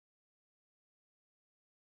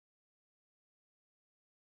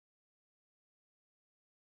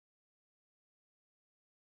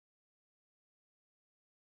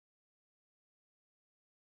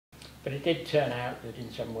But it did turn out that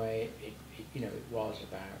in some way, you know, it was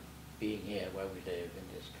about being here where we live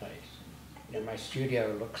in this place. And, you know, my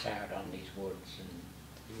studio looks out on these woods, and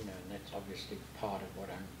you know, and that's obviously part of what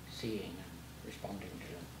I'm seeing and responding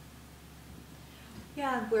to.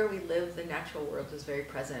 Yeah, and where we live, the natural world is very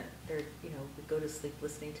present. There, you know, we go to sleep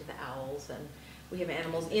listening to the owls, and we have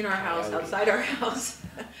animals in our house, outside our house.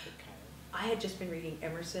 I had just been reading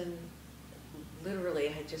Emerson. Literally,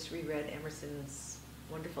 I had just reread Emerson's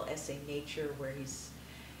wonderful essay, Nature, where he's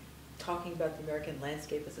talking about the American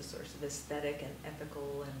landscape as a source of aesthetic and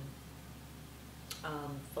ethical and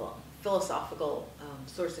philosophical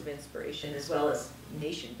source of inspiration, as well as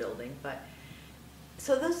nation building. But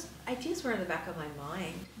so those ideas were in the back of my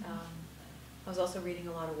mind. I was also reading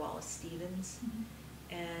a lot of Wallace Stevens,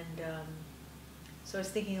 and so I was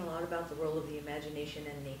thinking a lot about the role of the imagination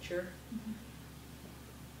and nature.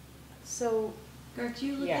 So, Garth,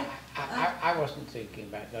 you look yeah, I wasn't thinking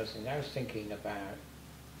about those things. I was thinking about,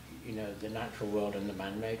 you know, the natural world and the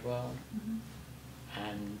man-made world,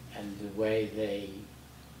 and the way they,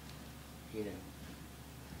 you know,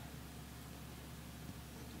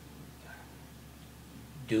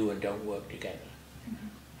 do and don't work together, and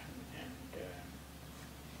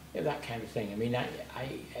yeah, that kind of thing. I mean, I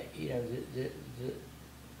you know, the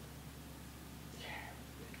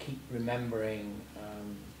keep remembering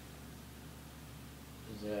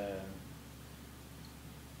the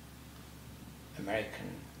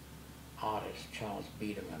American artist Charles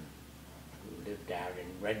Biederman, who lived out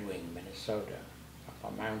in Red Wing, Minnesota,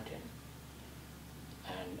 up a mountain,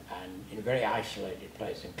 and in a very isolated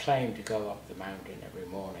place, and claimed to go up the mountain every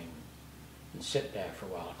morning and sit there for a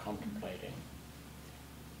while contemplating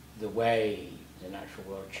the way the natural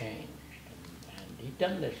world changed. And he'd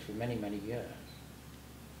done this for many, many years.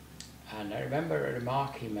 And I remember a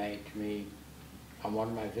remark he made to me on one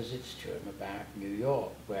of my visits to him about New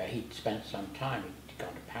York, where he'd spent some time. He'd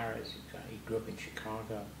gone to Paris, he grew up in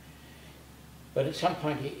Chicago. But at some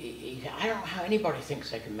point he said, I don't know how anybody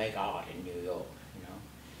thinks they can make art in New York, you know.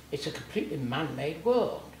 It's a completely man-made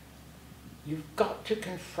world. You've got to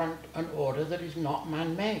confront an order that is not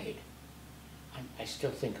man-made. I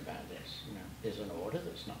still think about this, you know. There's an order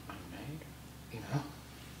that's not man-made, you know.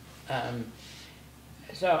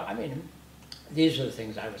 So, I mean, these are the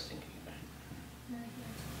things I was thinking about.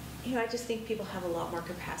 you know, I just think people have a lot more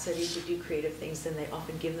capacity to do creative things than they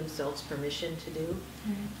often give themselves permission to do.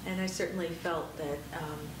 And I certainly felt that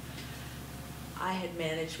I had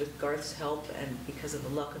managed, with Garth's help and because of the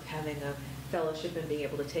luck of having a fellowship and being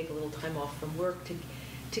able to take a little time off from work,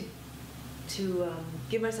 to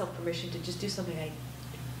give myself permission to just do something I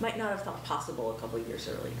might not have thought possible a couple of years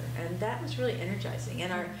earlier. And that was really energizing.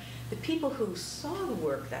 And the people who saw the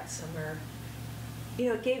work that summer, you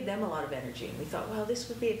know, it gave them a lot of energy. And we thought, well, this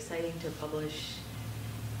would be exciting to publish.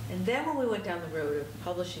 And then when we went down the road of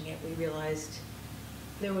publishing it, we realized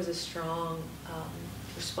there was a strong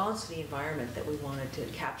response to the environment that we wanted to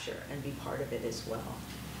capture and be part of it as well.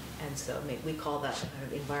 And so we call that the kind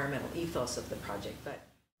of environmental ethos of the project. But